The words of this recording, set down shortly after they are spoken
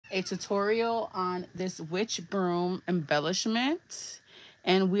a tutorial on this witch broom embellishment.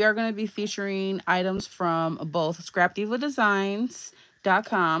 And we are going to be featuring items from both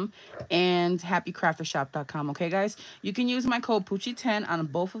scrapdivadesigns.com and happycraftershop.com. Okay, guys? You can use my code Poochie10 on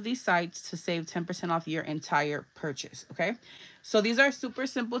both of these sites to save 10% off your entire purchase. Okay? So these are super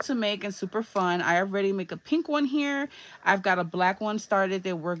simple to make and super fun. I already make a pink one here. I've got a black one started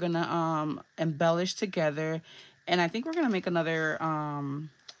that we're going to embellish together. And I think we're going to make another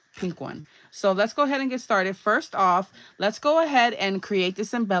pink one. So let's go ahead and get started. First off, let's go ahead and create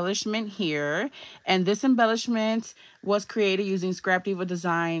this embellishment here. And this embellishment was created using Scrap Diva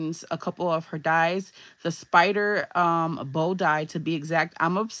Designs, a couple of her dies, the spider bow die to be exact.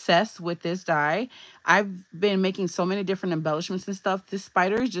 I'm obsessed with this die. I've been making so many different embellishments and stuff. This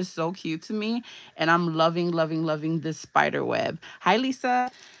spider is just so cute to me, and I'm loving this spider web. Hi,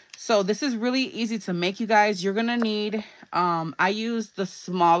 Lisa. So this is really easy to make, you guys. You're gonna need, I use the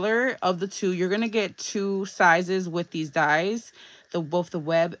smaller of the two. You're gonna get two sizes with these dies, both the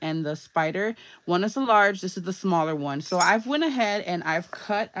web and the spider. One is the large, this is the smaller one. So I've went ahead and I've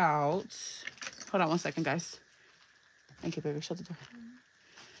cut out, hold on one second, guys. Thank you, baby, shut the door.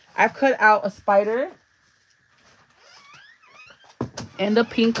 I've cut out a spider in the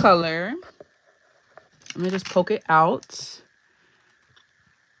pink color. Let me just poke it out.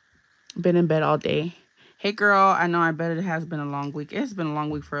 Been in bed all day. Hey girl, I know, I bet it has been a long week. It's been a long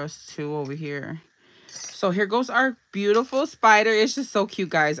week for us too over here. So here goes our beautiful spider. It's just so cute,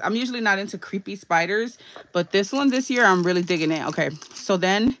 guys. I'm usually not into creepy spiders, but this one this year I'm really digging it. Okay, so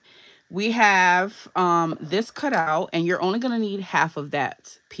then we have this cut out, and you're only gonna need half of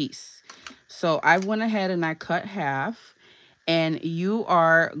that piece. So I went ahead and I cut half, and you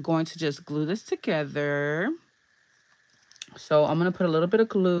are going to just glue this together. So I'm gonna put a little bit of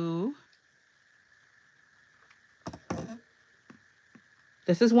glue.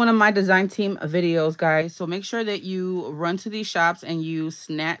 This is one of my design team videos, guys. So make sure that you run to these shops and you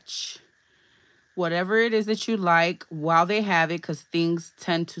snatch whatever it is that you like while they have it, because things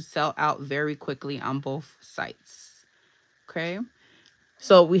tend to sell out very quickly on both sites. Okay.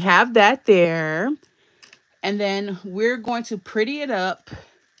 So we have that there. And then we're going to pretty it up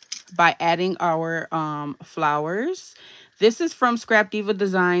by adding our flowers. This is from Scrap Diva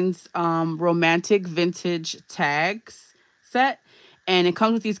Designs Romantic Vintage Tags set. And it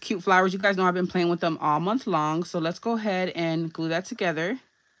comes with these cute flowers. You guys know I've been playing with them all month long. So let's go ahead and glue that together.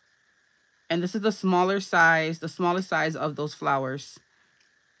 And this is the smallest size of those flowers.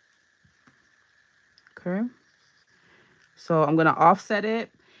 Okay. So I'm going to offset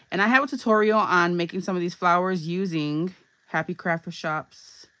it. And I have a tutorial on making some of these flowers using Happy Crafter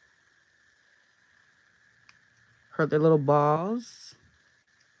Shop's their little balls,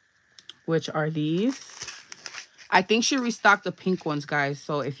 which are these. I think she restocked the pink ones, guys.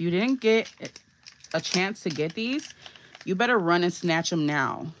 So if you didn't get a chance to get these, you better run and snatch them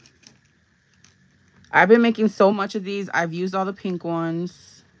now. I've been making so much of these. I've used all the pink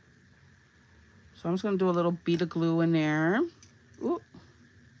ones. So I'm just going to do a little bead of glue in there. Ooh.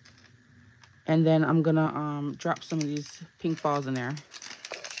 And then I'm going to drop some of these pink balls in there.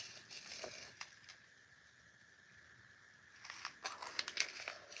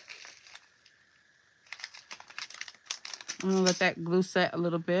 I'm going to let that glue set a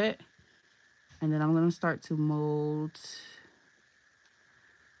little bit. And then I'm going to start to mold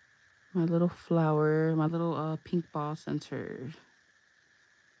my little flower, my little pink ball center.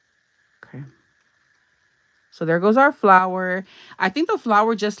 Okay. So there goes our flower. I think the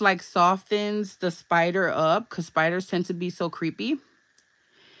flower just like softens the spider up, because spiders tend to be so creepy.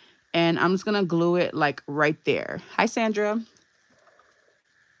 And I'm just going to glue it like right there. Hi, Sandra.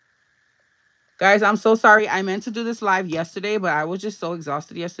 Guys, I'm so sorry. I meant to do this live yesterday, but I was just so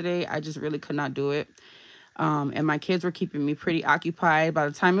exhausted yesterday. I just really could not do it. And my kids were keeping me pretty occupied. By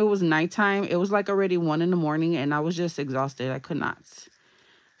the time it was nighttime, it was like already 1 in the morning, and I was just exhausted. I could not.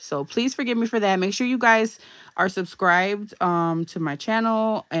 So please forgive me for that. Make sure you guys are subscribed to my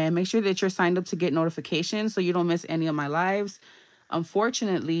channel, and make sure that you're signed up to get notifications so you don't miss any of my lives.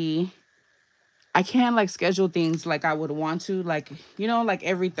 Unfortunately, I can't like schedule things like I would want to, like, you know, like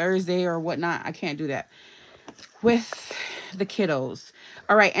every Thursday or whatnot. I can't do that with the kiddos.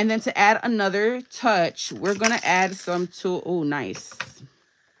 All right. And then to add another touch, we're going to add some oh, nice.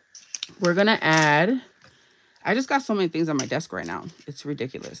 We're going to add, I just got so many things on my desk right now. It's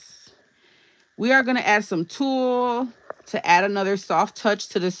ridiculous. We are going to add some tulle to add another soft touch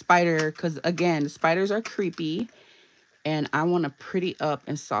to the spider. Because again, the spiders are creepy. And I want to pretty up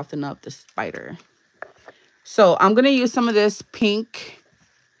and soften up the spider. So I'm going to use some of this pink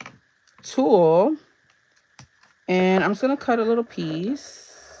tulle. And I'm just going to cut a little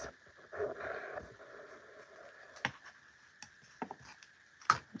piece.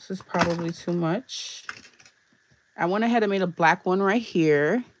 This is probably too much. I went ahead and made a black one right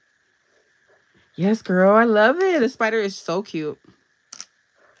here. Yes, girl, I love it. The spider is so cute.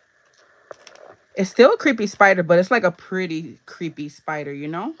 It's still a creepy spider, but it's like a pretty creepy spider, you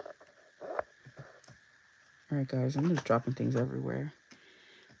know? All right, guys, I'm just dropping things everywhere.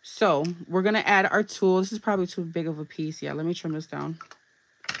 So we're going to add our tool. This is probably too big of a piece. Yeah, let me trim this down.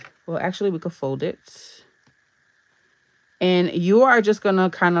 Well, actually, we could fold it. And you are just going to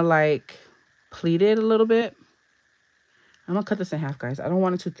kind of like pleat it a little bit. I'm going to cut this in half, guys. I don't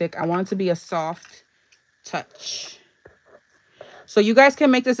want it too thick. I want it to be a soft touch. So you guys can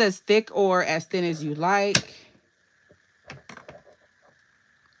make this as thick or as thin as you like.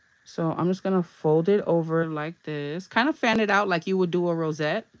 So I'm just going to fold it over like this. Kind of fan it out like you would do a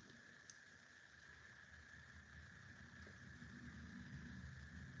rosette.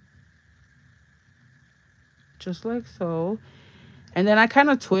 Just like so. And then I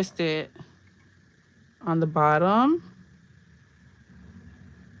kind of twist it on the bottom.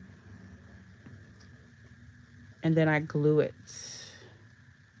 And then I glue it.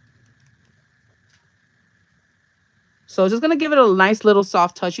 So it's just going to give it a nice little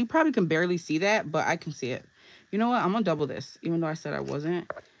soft touch. You probably can barely see that, but I can see it. You know what? I'm going to double this, even though I said I wasn't.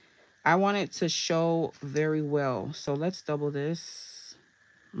 I want it to show very well. So let's double this.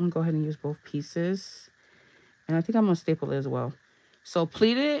 I'm going to go ahead and use both pieces. And I think I'm going to staple it as well. So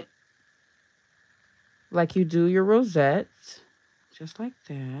pleat it like you do your rosette. Just like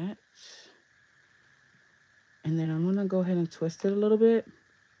that. And then I'm going to go ahead and twist it a little bit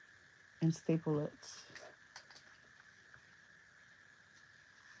and staple it.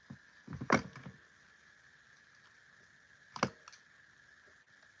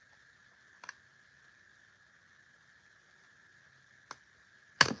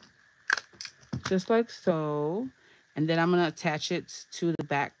 Just like so. And then I'm going to attach it to the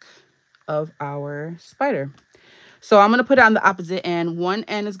back of our spider. So I'm going to put it on the opposite end. One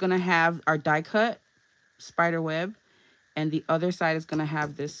end is going to have our die cut spider web. And the other side is going to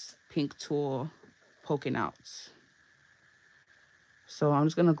have this pink tool poking out. So I'm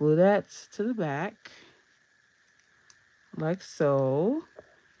just going to glue that to the back. Like so.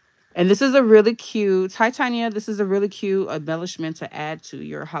 And this is a really cute, hi Tanya, this is a really cute embellishment to add to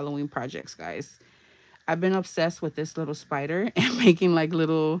your Halloween projects, guys. I've been obsessed with this little spider and making like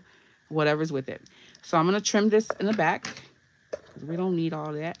little whatever's with it. So I'm going to trim this in the back. We don't need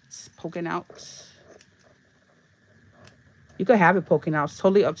all that poking out. You could have it poking out. It's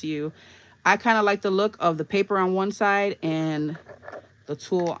totally up to you. I kind of like the look of the paper on one side and the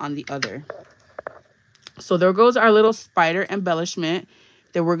tool on the other. So there goes our little spider embellishment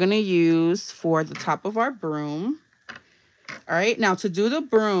that we're going to use for the top of our broom. All right, now to do the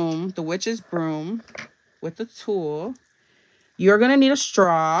broom, the witch's broom with the tool, you're going to need a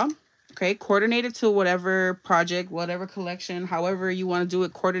straw. Okay, coordinate it to whatever project, whatever collection, however you want to do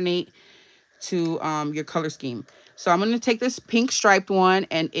it, coordinate to your color scheme. So I'm going to take this pink striped one,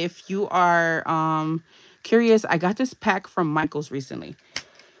 and if you are curious, I got this pack from Michael's recently.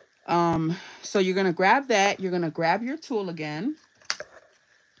 So you're going to grab that, you're going to grab your tool again.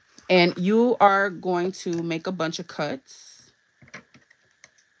 And you are going to make a bunch of cuts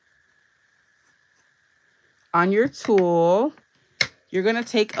on your tool. You're going to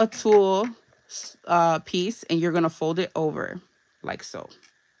take a tool piece and you're going to fold it over like so.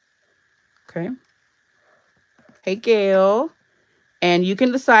 Okay. Hey, Gail. And you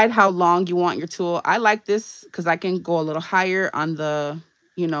can decide how long you want your tool. I like this because I can go a little higher on the,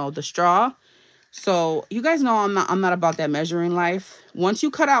 you know, the straw. So you guys know I'm not about that measuring life. Once you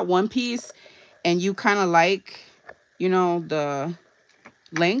cut out one piece and you kind of like, you know, the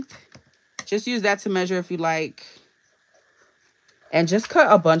length, just use that to measure if you like. And just cut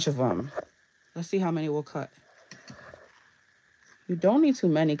a bunch of them. Let's see how many we'll cut. You don't need too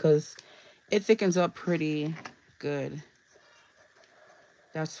many because it thickens up pretty good.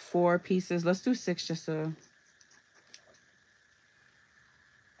 That's 4 pieces. Let's do 6 just to...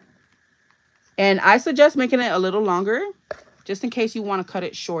 And I suggest making it a little longer, just in case you want to cut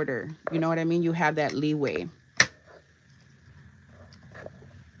it shorter. You know what I mean? You have that leeway.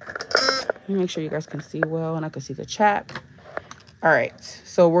 Let me make sure you guys can see well and I can see the chat. All right.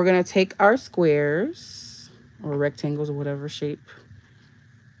 So we're going to take our squares or rectangles or whatever shape.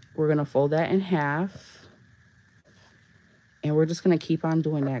 We're going to fold that in half. And we're just going to keep on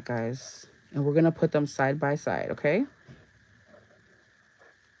doing that, guys. And we're going to put them side by side, okay?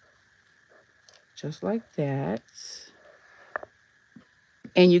 Just like that.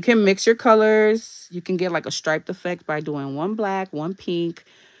 And you can mix your colors. You can get like a striped effect by doing one black, one pink,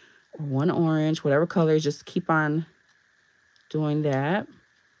 or one orange, whatever color. Just keep on doing that.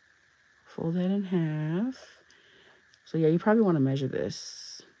 Fold that in half. So yeah, you probably want to measure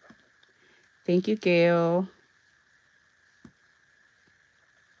this. Thank you, Gail.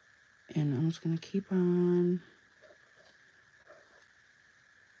 And I'm just going to keep on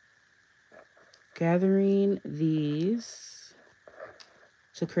gathering these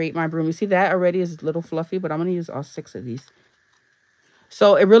to create my broom. You see that already is a little fluffy, but I'm going to use all 6 of these.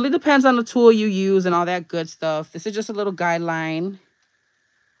 So it really depends on the tool you use and all that good stuff. This is just a little guideline.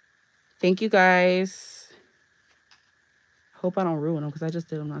 Thank you, guys. Hope I don't ruin them because I just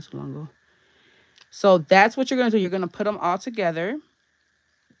did them not so long ago. So that's what you're going to do. You're going to put them all together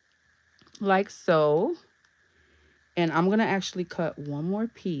like so. And I'm going to actually cut one more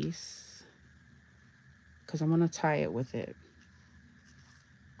piece because I'm going to tie it with it.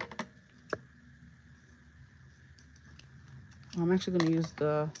 I'm actually going to use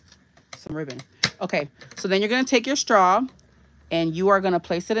some ribbon. Okay, so then you're going to take your straw and you are going to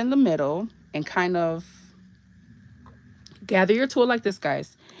place it in the middle and kind of gather your tool like this,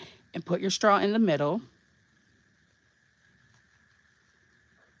 guys, and put your straw in the middle.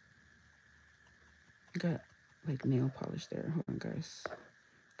 I got like nail polish there. Hold on, guys,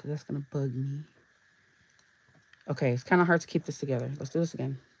 because that's going to bug me. Okay, it's kind of hard to keep this together. Let's do this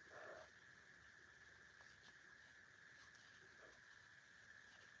again.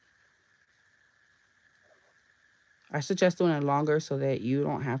 I suggest doing it longer so that you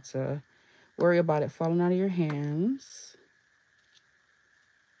don't have to worry about it falling out of your hands.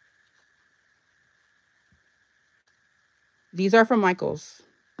 These are from Michael's.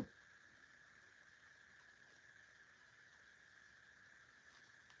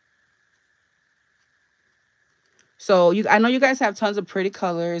 So I know you guys have tons of pretty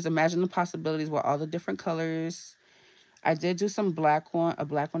colors. Imagine the possibilities with all the different colors. I did do some black one, a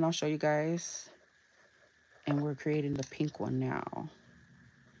black one I'll show you guys. And we're creating the pink one now.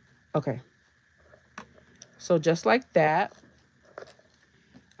 Okay. So just like that,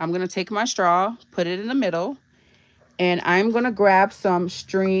 I'm going to take my straw, put it in the middle, and I'm going to grab some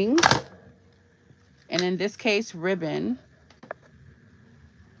string, and in this case, ribbon.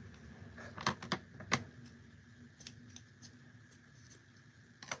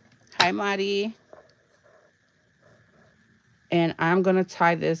 Hi, Mari. And I'm going to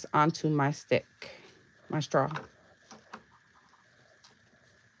tie this onto my stick, my straw.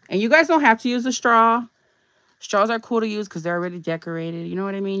 And you guys don't have to use a straw. Straws are cool to use because they're already decorated. You know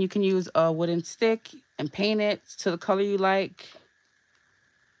what I mean? You can use a wooden stick and paint it to the color you like.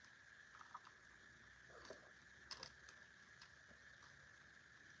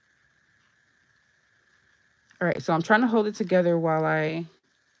 All right, so I'm trying to hold it together while I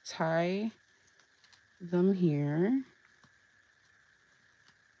tie them here.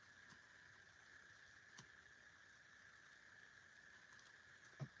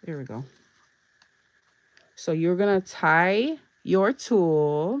 There we go. So you're going to tie your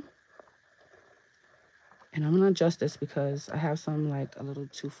tool. And I'm going to adjust this because I have some like a little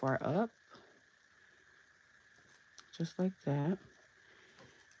too far up. Just like that.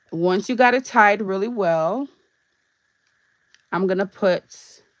 Once you got it tied really well, I'm going to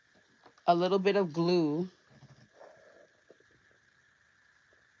put a little bit of glue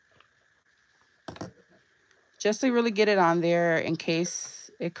just to really get it on there in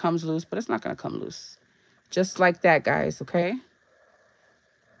case it comes loose, but it's not going to come loose. Just like that, guys, okay?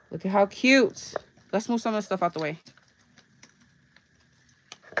 Look at how cute. Let's move some of the stuff out the way.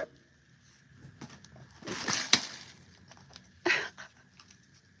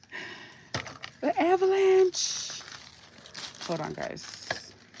 The avalanche. Hold on,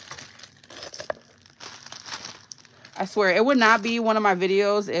 guys. I swear, it would not be one of my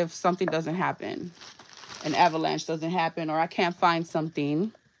videos if something doesn't happen. An avalanche doesn't happen, or I can't find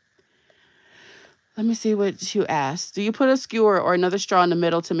something. Let me see what you asked. Do you put a skewer or another straw in the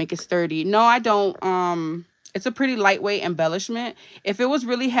middle to make it sturdy? No, I don't. It's a pretty lightweight embellishment. If it was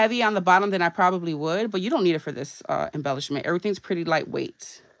really heavy on the bottom, then I probably would, but you don't need it for this embellishment. Everything's pretty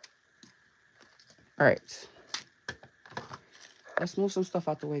lightweight. All right. Let's move some stuff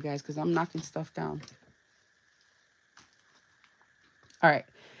out the way, guys, because I'm knocking stuff down. All right.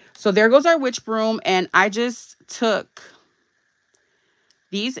 So there goes our witch broom, and I just took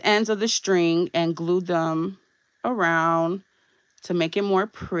these ends of the string and glued them around to make it more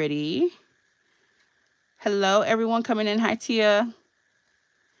pretty. Hello, everyone coming in. Hi, Tia.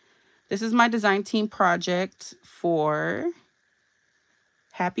 This is my design team project for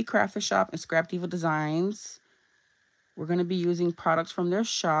Happy Crafter Shop and Scrap Diva Designs. We're going to be using products from their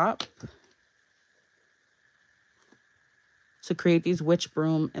shop to create these witch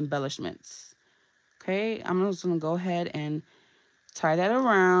broom embellishments. Okay, I'm just going to go ahead and Tie that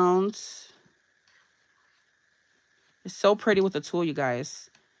around. It's so pretty with the tool, you guys.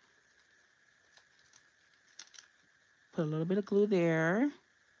 Put a little bit of glue there.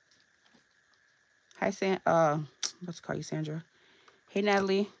 Hi, let's call you Sandra. Hey,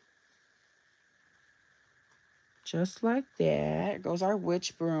 Natalie. Just like that goes our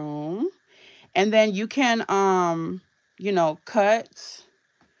witch broom. And then you can, you know, cut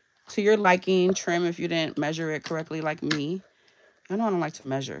to your liking, trim if you didn't measure it correctly like me. I know I don't like to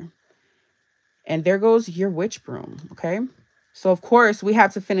measure. And there goes your witch broom, okay? So, of course, we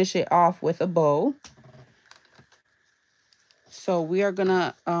have to finish it off with a bow. So, we are going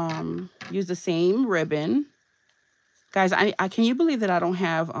to use the same ribbon. Guys, I can you believe that I don't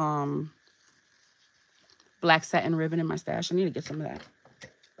have black satin ribbon in my stash? I need to get some of that.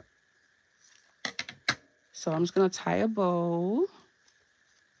 So, I'm just going to tie a bow.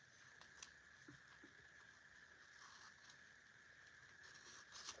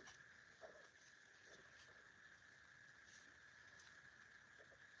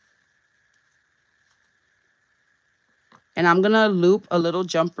 And I'm going to loop a little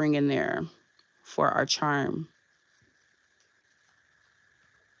jump ring in there for our charm.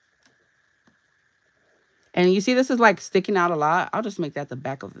 And you see this is like sticking out a lot. I'll just make that the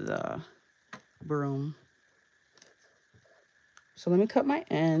back of the broom. So let me cut my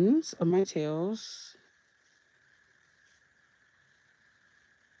ends of my tails.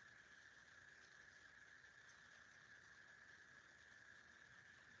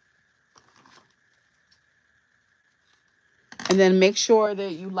 And then make sure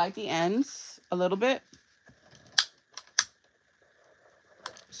that you light the ends a little bit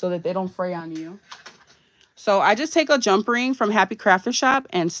so that they don't fray on you. So I just take a jump ring from Happy Crafter Shop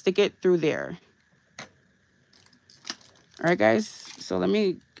and stick it through there. All right, guys. So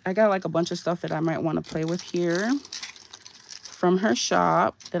I got like a bunch of stuff that I might want to play with here from her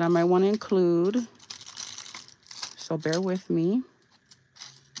shop that I might want to include. So bear with me.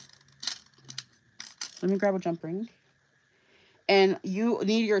 Let me grab a jump ring. And you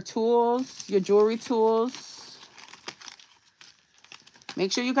need your tools, your jewelry tools.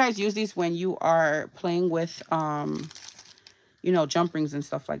 Make sure you guys use these when you are playing with, you know, jump rings and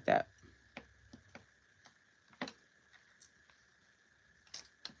stuff like that.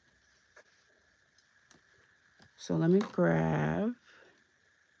 So let me grab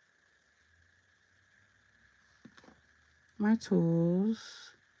my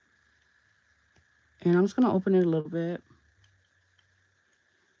tools. And I'm just going to open it a little bit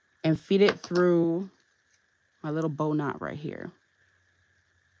and feed it through my little bow knot right here.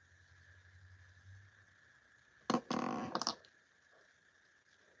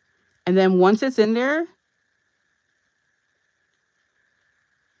 And then once it's in there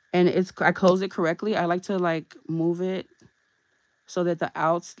and I close it correctly, I like to like move it so that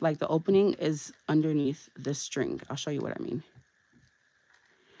the opening is underneath this string. I'll show you what I mean.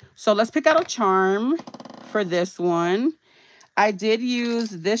 So let's pick out a charm for this one. I did use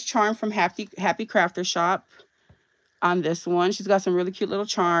this charm from Happy Crafter Shop on this one. She's got some really cute little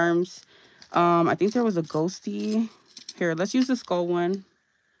charms. I think there was a ghosty. Here, let's use the skull one.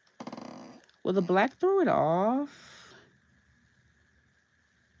 Will the black throw it off?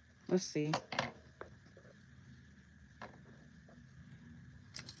 Let's see.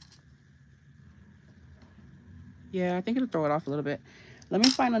 Yeah, I think it'll throw it off a little bit. Let me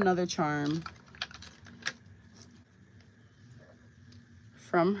find another charm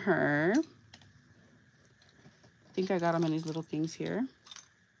from her. I think I got them in these little things here.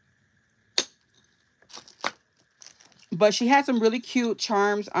 But she had some really cute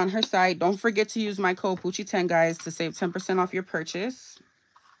charms on her site. Don't forget to use my code Poochie10, guys, to save 10% off your purchase.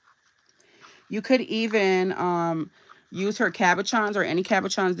 You could even use her cabochons or any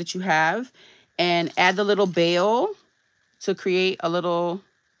cabochons that you have and add the little bail to create a little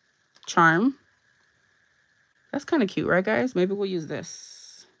charm. That's kind of cute, right, guys? Maybe we'll use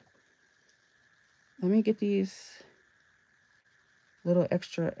this. Let me get these little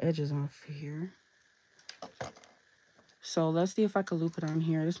extra edges off here. So let's see if I can loop it on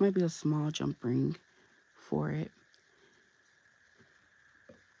here. This might be a small jump ring for it.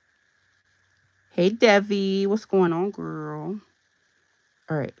 Hey, Devi. What's going on, girl?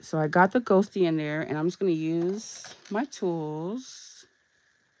 All right, so I got the ghosty in there, and I'm just going to use my tools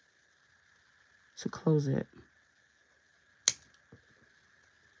to close it.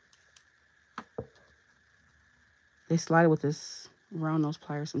 They slide with this round nose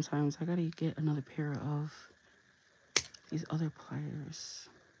pliers sometimes. I got to get another pair of these other pliers.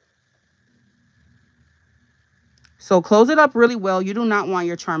 So close it up really well. You do not want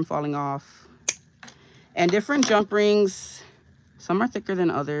your charm falling off. And different jump rings Some are thicker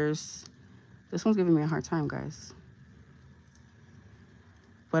than others. This one's giving me a hard time, guys.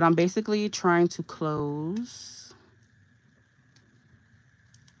 But I'm basically trying to close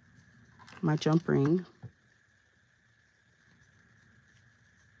my jump ring.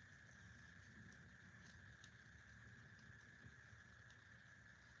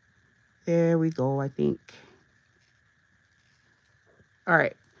 There we go, I think. All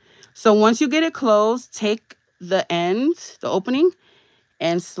right. So once you get it closed, take the end, the opening,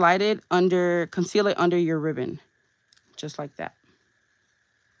 and slide it under, conceal it under your ribbon. Just like that.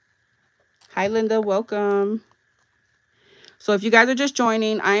 Hi, Linda. Welcome. So if you guys are just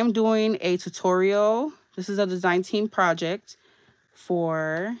joining, I am doing a tutorial. This is a design team project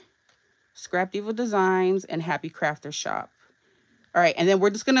for Scrap Diva Designs and Happy Crafter Shop. All right, and then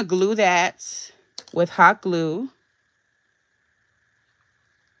we're just going to glue that with hot glue.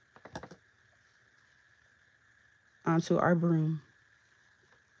 Onto our broom.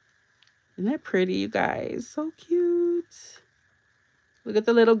 Isn't that pretty, you guys? So cute. Look at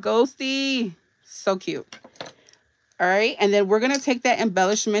the little ghosty. So cute. All right, and then we're going to take that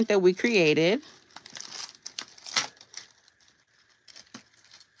embellishment that we created.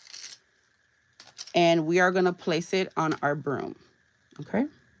 And we are going to place it on our broom. Okay.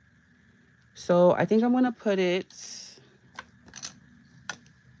 So I think I'm going to put it,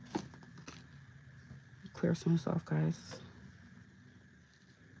 clear some of this off, guys.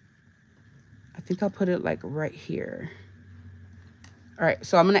 I think I'll put it like right here. All right,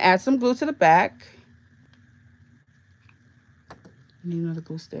 so I'm going to add some glue to the back. Need another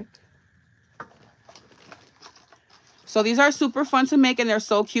glue stick. So these are super fun to make and they're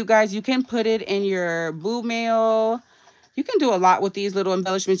so cute, guys. You can put it in your boo mail. You can do a lot with these little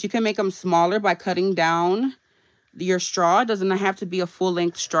embellishments. You can make them smaller by cutting down your straw. It doesn't have to be a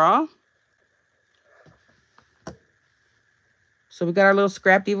full-length straw. So we got our little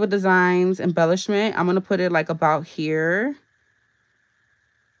Scrap Diva Designs embellishment. I'm going to put it like about here.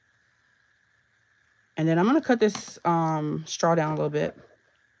 And then I'm going to cut this straw down a little bit.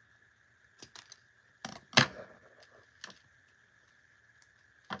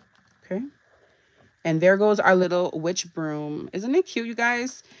 Okay. And there goes our little witch broom. Isn't it cute, you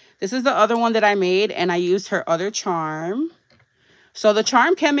guys? This is the other one that I made, and I used her other charm. So the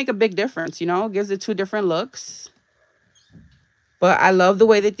charm can make a big difference, you know? It gives it two different looks. But I love the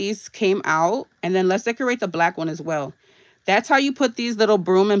way that these came out. And then let's decorate the black one as well. That's how you put these little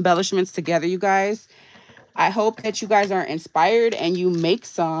broom embellishments together, you guys. I hope that you guys are inspired and you make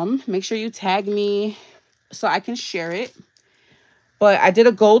some. Make sure you tag me so I can share it. But I did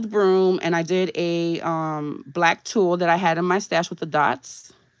a gold broom and I did a black tulle that I had in my stash with the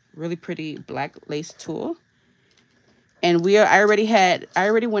dots. Really pretty black lace tulle. And I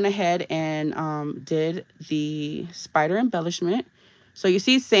already went ahead and did the spider embellishment. So you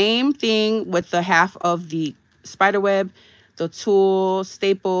see, same thing with the half of the spider web, the tulle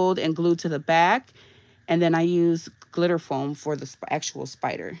stapled and glued to the back. And then I use glitter foam for the actual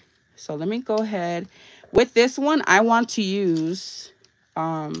spider. So let me go ahead. With this one, I want to use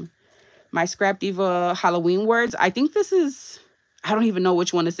my Scrap Diva Halloween words. I think this is, I don't even know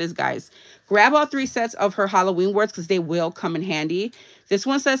which one this is, guys. Grab all 3 sets of her Halloween words because they will come in handy. This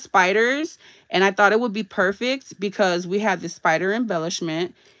one says spiders, and I thought it would be perfect because we have this spider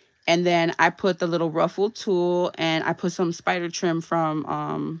embellishment. And then I put the little ruffled tulle, and I put some spider trim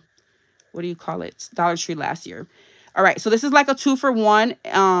from, what do you call it? Dollar Tree last year. All right, so this is like a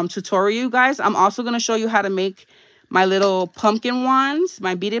 2-for-1 tutorial, you guys. I'm also going to show you how to make my little pumpkin wands,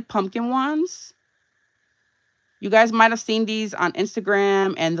 my beaded pumpkin wands. You guys might have seen these on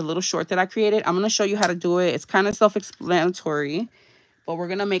Instagram and the little short that I created. I'm going to show you how to do it. It's kind of self-explanatory, but we're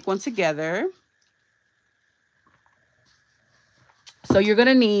going to make one together. So you're going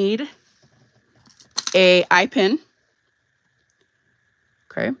to need a eye pin.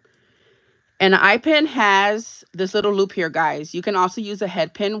 Okay. And the eye pin has this little loop here, guys. You can also use a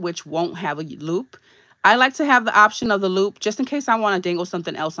head pin, which won't have a loop. I like to have the option of the loop just in case I want to dangle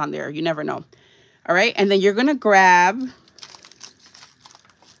something else on there. You never know. All right. And then you're going to grab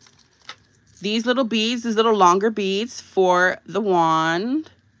these little beads, these little longer beads for the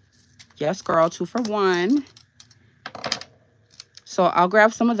wand. Yes, girl, 2-for-1. So I'll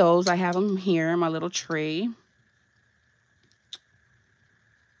grab some of those. I have them here in my little tray.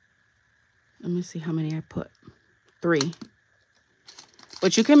 Let me see how many I put. 3.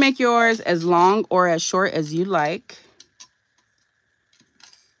 But you can make yours as long or as short as you like.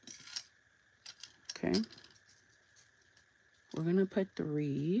 Okay. We're going to put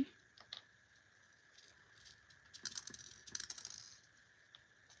 3.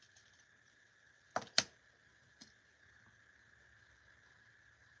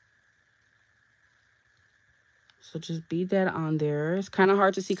 So just bead that on there. It's kind of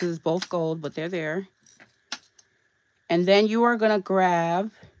hard to see because it's both gold, but they're there. And then you are going to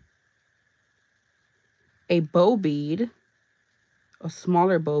grab a bow bead, a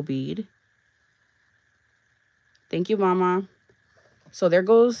smaller bow bead. Thank you, Mama. So there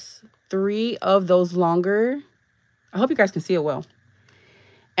goes 3 of those longer. I hope you guys can see it well.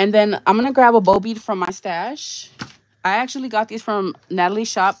 And then I'm going to grab a bow bead from my stash. I actually got these from Natalie's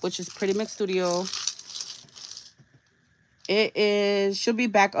shop, which is Pretty Mix Studio. Should be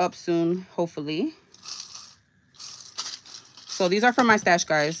back up soon, hopefully. So these are from my stash,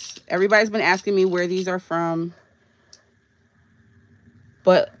 guys. Everybody's been asking me where these are from.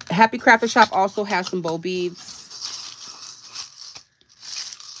 But Happy Crafter Shop also has some bow beads.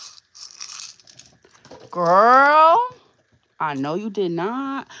 Girl, I know you did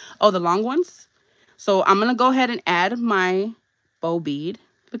not. Oh, the long ones? So I'm going to go ahead and add my bow bead.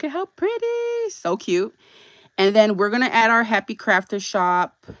 Look at how pretty. So cute. And then we're going to add our Happy Crafter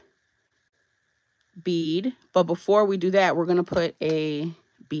Shop bead. But before we do that, we're going to put a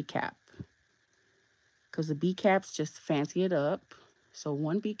bead cap. Because the bead caps just fancy it up. So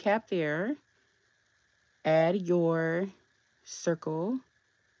 1 bead cap there. Add your circle.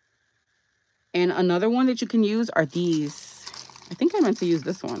 And another one that you can use are these. I think I meant to use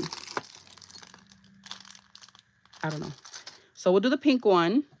this one. I don't know. So we'll do the pink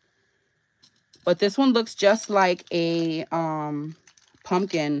one. But this one looks just like a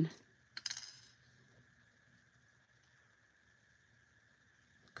pumpkin.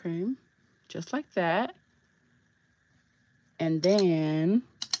 Okay. Just like that. And then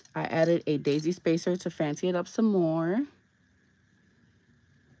I added a daisy spacer to fancy it up some more.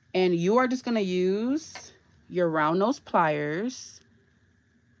 And you are just going to use your round nose pliers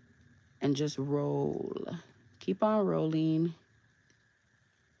and just roll. Keep on rolling.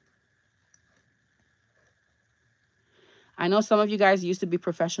 I know some of you guys used to be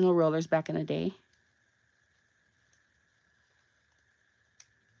professional rollers back in the day.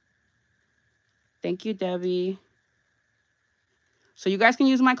 Thank you, Debbie. So you guys can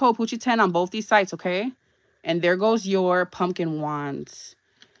use my code Poochie10 on both these sites, okay? And there goes your pumpkin wands.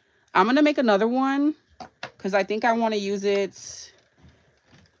 I'm going to make another one because I think I want to use it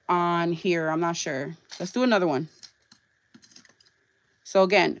on here. I'm not sure. Let's do another one. So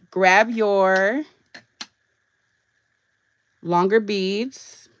again, grab your longer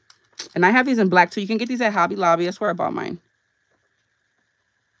beads. And I have these in black too. You can get these at Hobby Lobby. That's where I bought mine.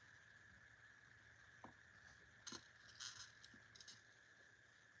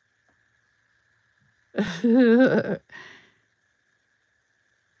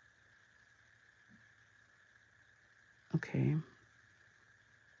 Okay.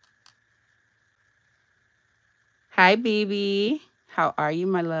 Hi, baby. How are you,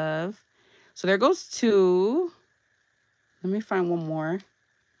 my love? So there goes 2. Let me find one more.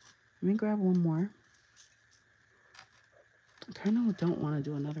 Let me grab one more. I kind of don't want to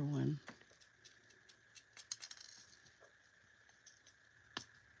do another one.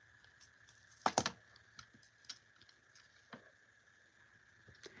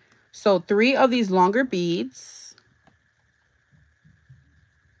 So 3 of these longer beads.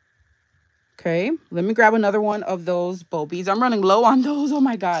 Okay, let me grab another one of those bow beads. I'm running low on those. Oh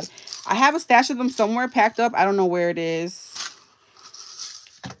my God. I have a stash of them somewhere packed up. I don't know where it is.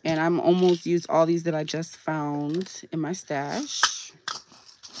 And I'm almost used all these that I just found in my stash.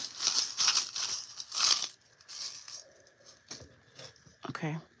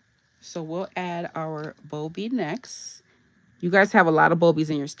 Okay, so we'll add our bow bead next. You guys have a lot of bow beads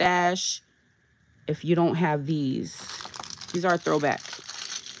in your stash. If you don't have these are a throwback.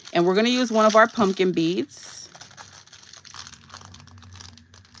 And we're going to use one of our pumpkin beads.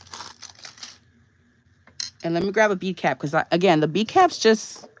 And let me grab a bead cap because, again, the bead caps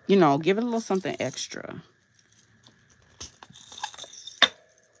just, you know, give it a little something extra.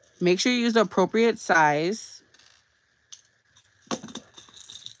 Make sure you use the appropriate size.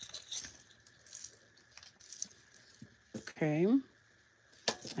 Okay.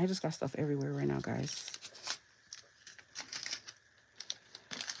 I just got stuff everywhere right now, guys.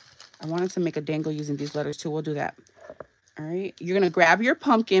 I wanted to make a dangle using these letters too. We'll do that. All right. You're going to grab your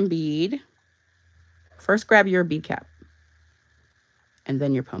pumpkin bead. First, grab your bead cap. And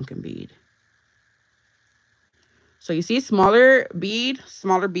then your pumpkin bead. So you see smaller bead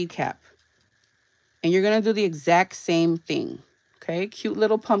cap. And you're going to do the exact same thing. Okay. Cute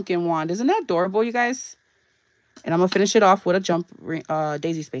little pumpkin wand. Isn't that adorable, you guys? And I'm going to finish it off with a jump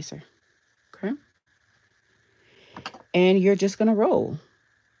daisy spacer. Okay. And you're just going to roll.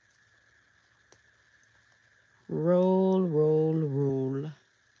 Roll, roll, roll.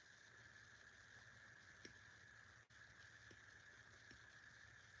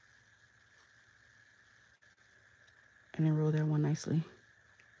 nicely.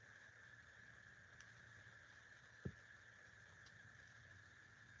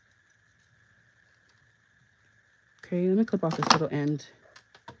 Okay, let me clip off this little end.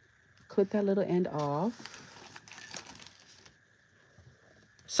 Clip that little end off.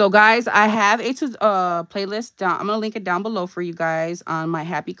 So guys, I have a playlist down. I'm gonna link it down below for you guys on my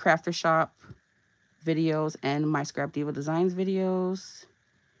Happy Crafter Shop videos and my Scrap Diva Designs videos.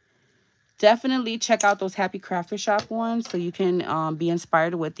 Definitely check out those Happy Crafter Shop ones so you can be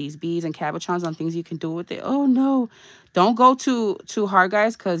inspired with these beads and cabochons on things you can do with it. Oh no, don't go too hard,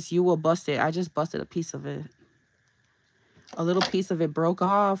 guys, because you will bust it. I just busted a piece of it. A little piece of it broke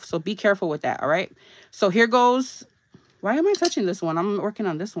off, so be careful with that. All right, so here goes. Why am I touching this one? I'm working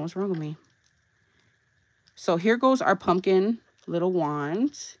on this one. What's wrong with me? So here goes our pumpkin little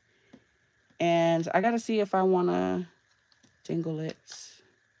wand. And I got to see if I want to dangle it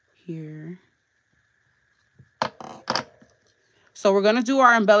here. So we're going to do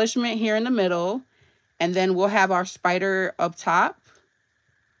our embellishment here in the middle. And then we'll have our spider up top.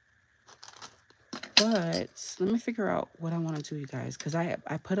 But let me figure out what I want to do, you guys. Because I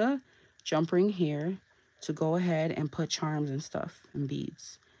put a jump ring here to go ahead and put charms and stuff and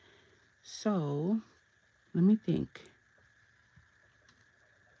beads. So let me think.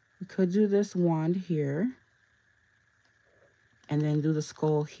 We could do this wand here. And then do the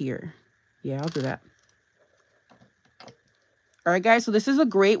skull here. Yeah, I'll do that. All right, guys. So this is a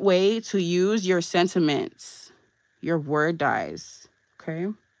great way to use your sentiments, your word dies. Okay.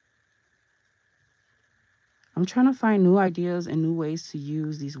 I'm trying to find new ideas and new ways to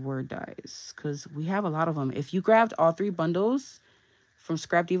use these word dies because we have a lot of them. If you grabbed all 3 bundles from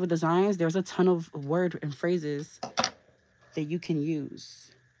Scrap Diva Designs, there's a ton of word and phrases that you can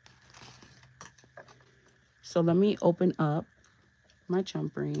use. So let me open up my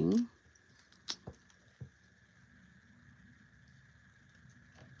jump ring.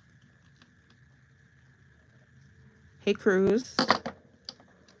 Hey, Cruz.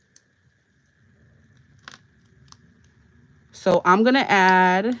 So I'm going to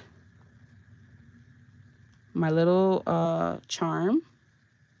add my little charm.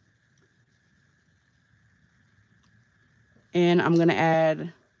 And I'm going to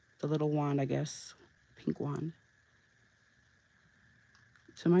add the little wand, I guess, pink wand,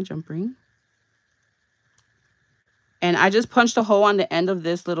 to my jump ring. And I just punched a hole on the end of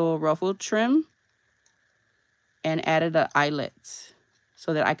this little ruffle trim and added an eyelet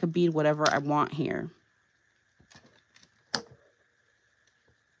so that I could bead whatever I want here.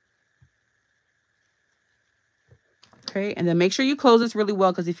 Okay, and then make sure you close this really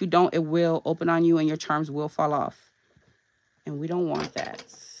well because if you don't, it will open on you and your charms will fall off. And we don't want that.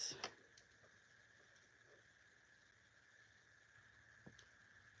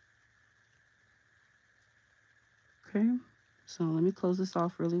 Okay, so let me close this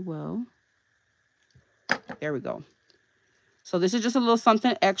off really well. There we go. So this is just a little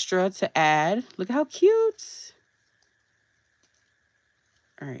something extra to add. Look how cute.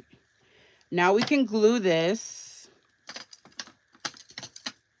 All right. Now we can glue this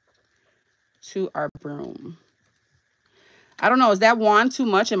to our broom. I don't know. Is that wand too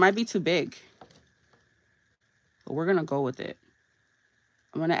much? It might be too big. But we're going to go with it.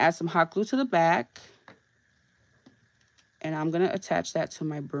 I'm going to add some hot glue to the back. And I'm going to attach that to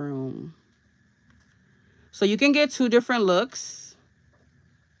my broom. So you can get 2 different looks.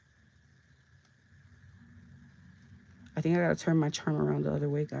 I think I got to turn my charm around the other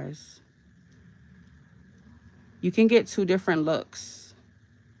way, guys. You can get 2 different looks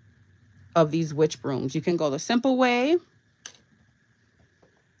of these witch brooms. You can go the simple way,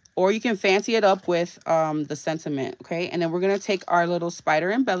 or you can fancy it up with the sentiment, okay? And then we're going to take our little spider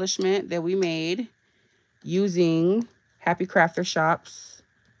embellishment that we made using Happy Crafter Shop's,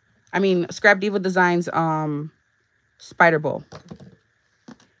 Scrap Diva Designs spider bowl.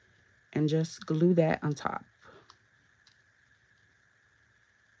 And just glue that on top.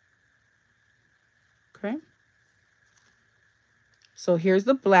 Okay. So here's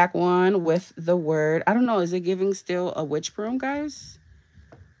the black one with the word. I don't know, is it giving still a witch broom, guys?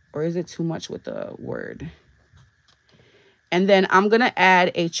 Or is it too much with the word? And then I'm going to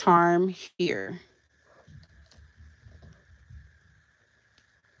add a charm here.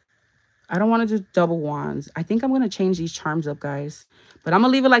 I don't want to do double wands. I think I'm going to change these charms up, guys. But I'm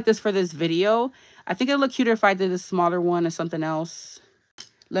going to leave it like this for this video. I think it'll look cuter if I did a smaller one or something else.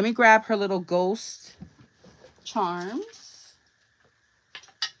 Let me grab her little ghost charms.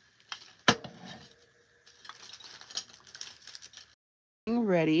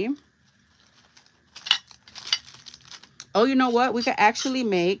 Ready. Oh, you know what? We could actually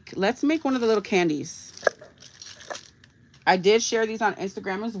make, let's make one of the little candies. I did share these on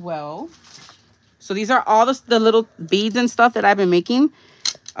Instagram as well. So these are all the little beads and stuff that I've been making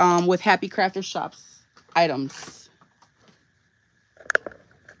with Happy Crafter Shops items.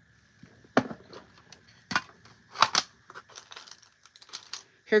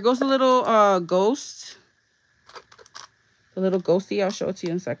 Here goes the little ghost. The little ghosty. I'll show it to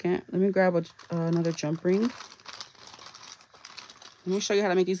you in a second. Let me grab another jump ring. Let me show you how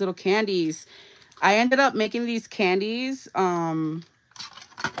to make these little candies. I ended up making these candies, doing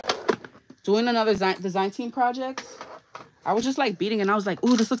another design team project. I was just like beating and I was like,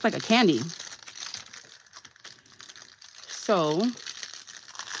 ooh, this looks like a candy. So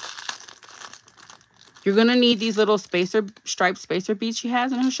you're going to need these little striped spacer beads she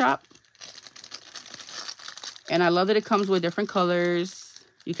has in her shop. And I love that it comes with different colors.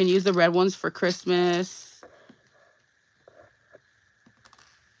 You can use the red ones for Christmas.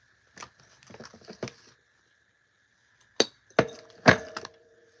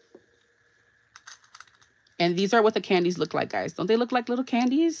 And these are what the candies look like, guys. Don't they look like little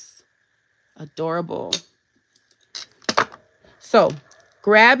candies? Adorable. So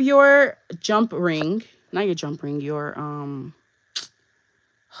grab your jump ring, not your jump ring, your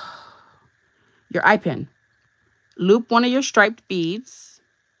eye pin. Loop one of your striped beads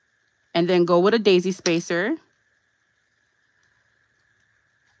and then go with a daisy spacer.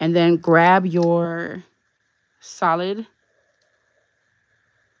 And then grab your solid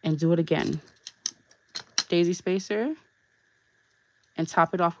and do it again. Daisy spacer and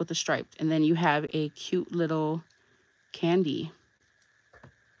top it off with the striped. And then you have a cute little candy.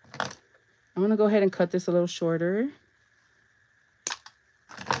 I'm going to go ahead and cut this a little shorter.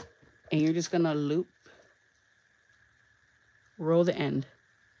 And you're just going to loop, roll the end.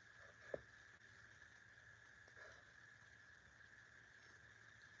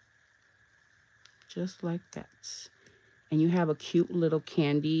 Just like that. And you have a cute little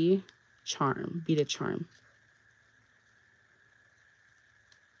candy charm, beaded charm.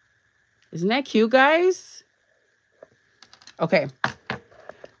 Isn't that cute, guys? Okay.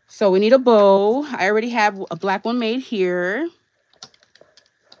 So we need a bow. I already have a black one made here.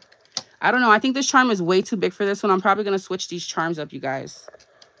 I don't know. I think this charm is way too big for this one. I'm probably going to switch these charms up, you guys.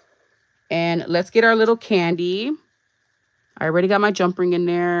 And let's get our little candy. I already got my jump ring in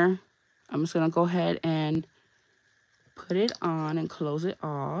there. I'm just going to go ahead and put it on and close it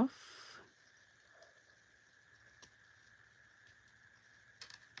off.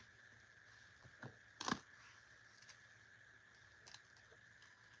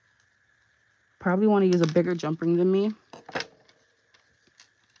 Probably want to use a bigger jump ring than me.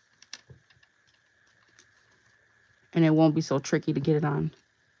 And it won't be so tricky to get it on.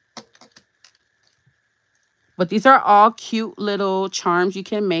 But these are all cute little charms you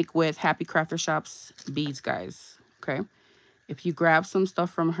can make with Happy Crafter Shop's beads, guys. Okay. If you grab some stuff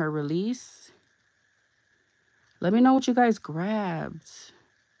from her release, let me know what you guys grabbed.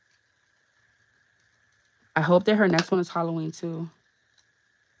 I hope that her next one is Halloween too.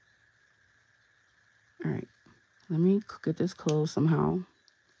 All right. Let me get this closed somehow.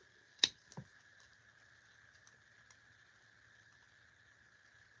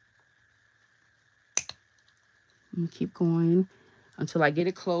 I'm gonna keep going until I get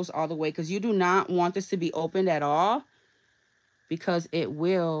it closed all the way, because you do not want this to be opened at all, because it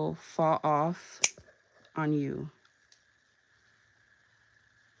will fall off on you.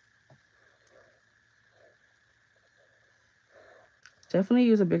 Definitely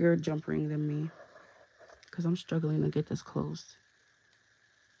use a bigger jump ring than me, because I'm struggling to get this closed.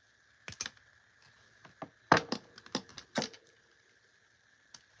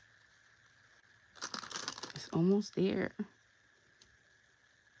 It's almost there.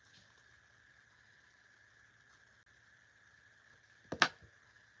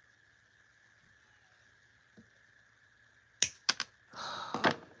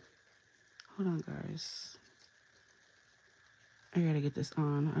 Hold on, guys. I gotta get this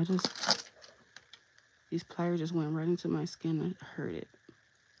on. These pliers just went right into my skin. I hurt it.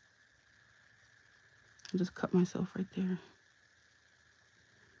 I just cut myself right there.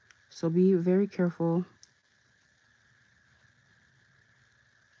 So be very careful.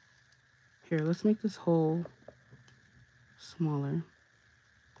 Here, let's make this hole smaller.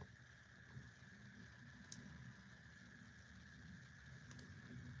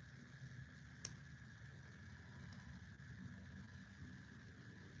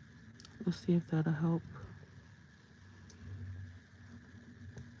 Let's see if that'll help.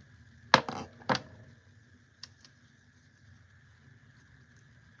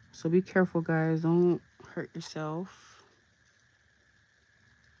 So be careful, guys. Don't hurt yourself.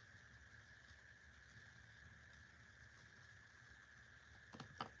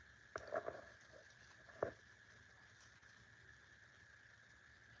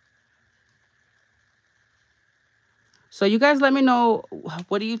 So you guys let me know,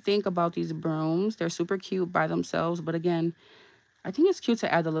 what do you think about these brooms? They're super cute by themselves, but again, I think it's cute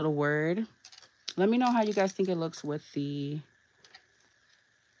to add a little word. Let me know how you guys think it looks with the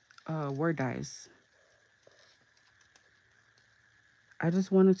word dies. I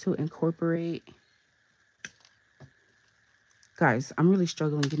just wanted to incorporate. Guys, I'm really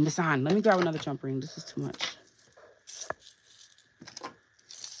struggling getting this on. Let me grab another jump ring. This is too much.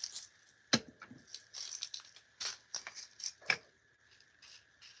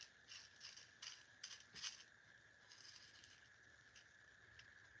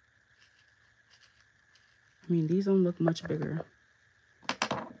 I mean, these don't look much bigger.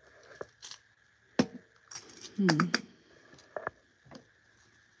 That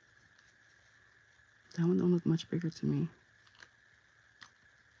one don't look much bigger to me.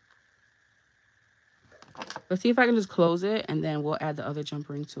 Let's see if I can just close it, and then we'll add the other jump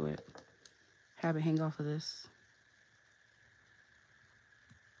ring to it. Have it hang off of this.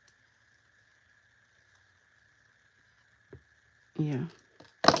 Yeah.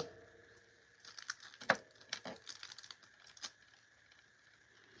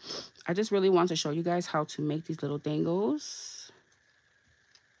 I just really want to show you guys how to make these little dangles.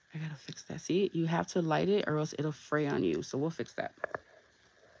 I gotta fix that. See, you have to light it or else it'll fray on you. So we'll fix that.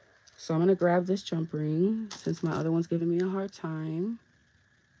 So I'm gonna grab this jump ring since my other one's giving me a hard time.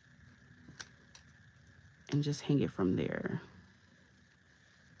 And just hang it from there.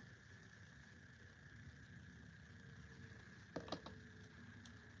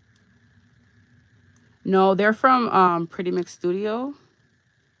 No, they're from Pretty Mix Studio,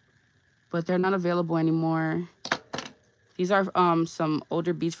 but they're not available anymore. These are some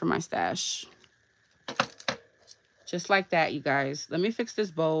older beads from my stash. Just like that, you guys. Let me fix this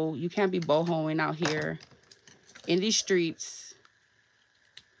bow. You can't be boho-ing out here in these streets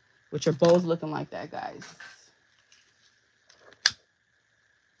with your bows looking like that, guys.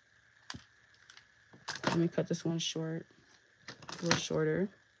 Let me cut this one short, a little shorter.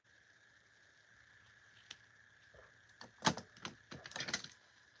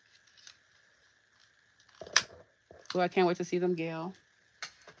 Oh, I can't wait to see them, Gail.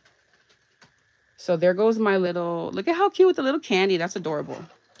 So there goes my little, look at how cute with the little candy. That's adorable.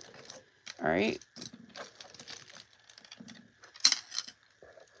 All right.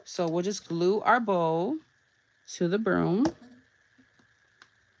 So we'll just glue our bow to the broom.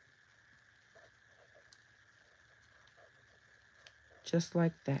 Just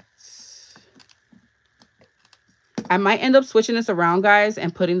like that. I might end up switching this around, guys,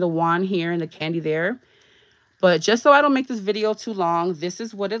 and putting the wand here and the candy there. But just so I don't make this video too long, this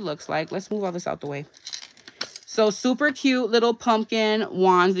is what it looks like. Let's move all this out the way. So super cute little pumpkin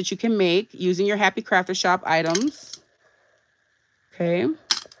wands that you can make using your Happy Crafter Shop items. Okay.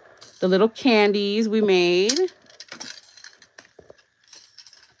 The little candies we made.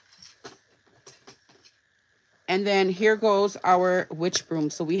 And then here goes our witch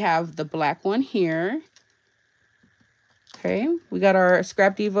broom. So we have the black one here. Okay. We got our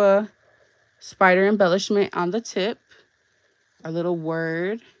Scrap Diva spider embellishment on the tip, our little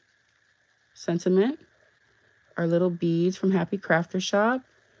word sentiment, our little beads from Happy Crafter Shop,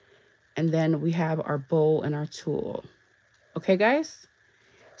 and then we have our bow and our tool. Okay, guys?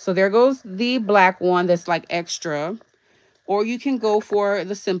 So there goes the black one that's like extra, or you can go for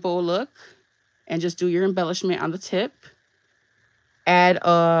the simple look and just do your embellishment on the tip. Add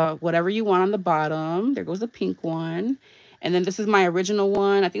whatever you want on the bottom. There goes the pink one. And then this is my original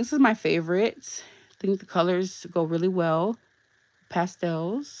one. I think this is my favorite. I think the colors go really well.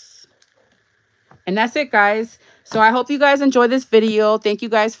 Pastels. And that's it, guys. So I hope you guys enjoyed this video. Thank you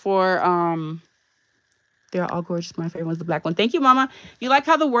guys for, they're all gorgeous. My favorite one's the black one. Thank you, Mama. You like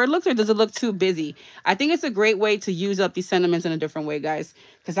how the word looks, or does it look too busy? I think it's a great way to use up these sentiments in a different way, guys.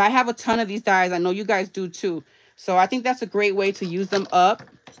 Because I have a ton of these dies. I know you guys do too. So I think that's a great way to use them up.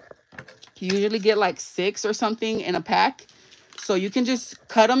 You usually get like 6 or something in a pack. So you can just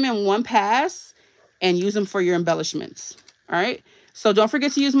cut them in one pass and use them for your embellishments. All right. So don't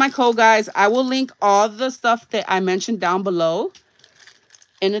forget to use my code, guys. I will link all the stuff that I mentioned down below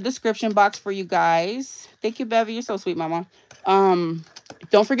in the description box for you guys. Thank you, Bevy. You're so sweet, Mama.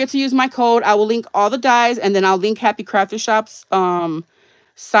 Don't forget to use my code. I will link all the dies, and then I'll link Happy Crafter Shop's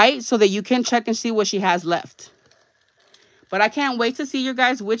site so that you can check and see what she has left. But I can't wait to see your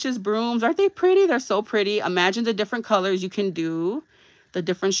guys' witches brooms. Aren't they pretty? They're so pretty. Imagine the different colors you can do. The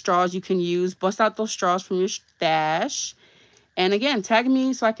different straws you can use. Bust out those straws from your stash. And again, tag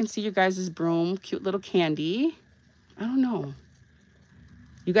me so I can see your guys' broom. Cute little candy. I don't know.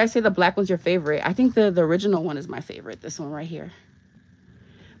 You guys say the black one's your favorite. I think the original one is my favorite. This one right here.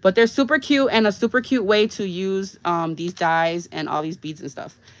 But they're super cute and a super cute way to use these dies and all these beads and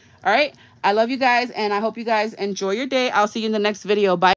stuff. All right. I love you guys, and I hope you guys enjoy your day. I'll see you in the next video. Bye.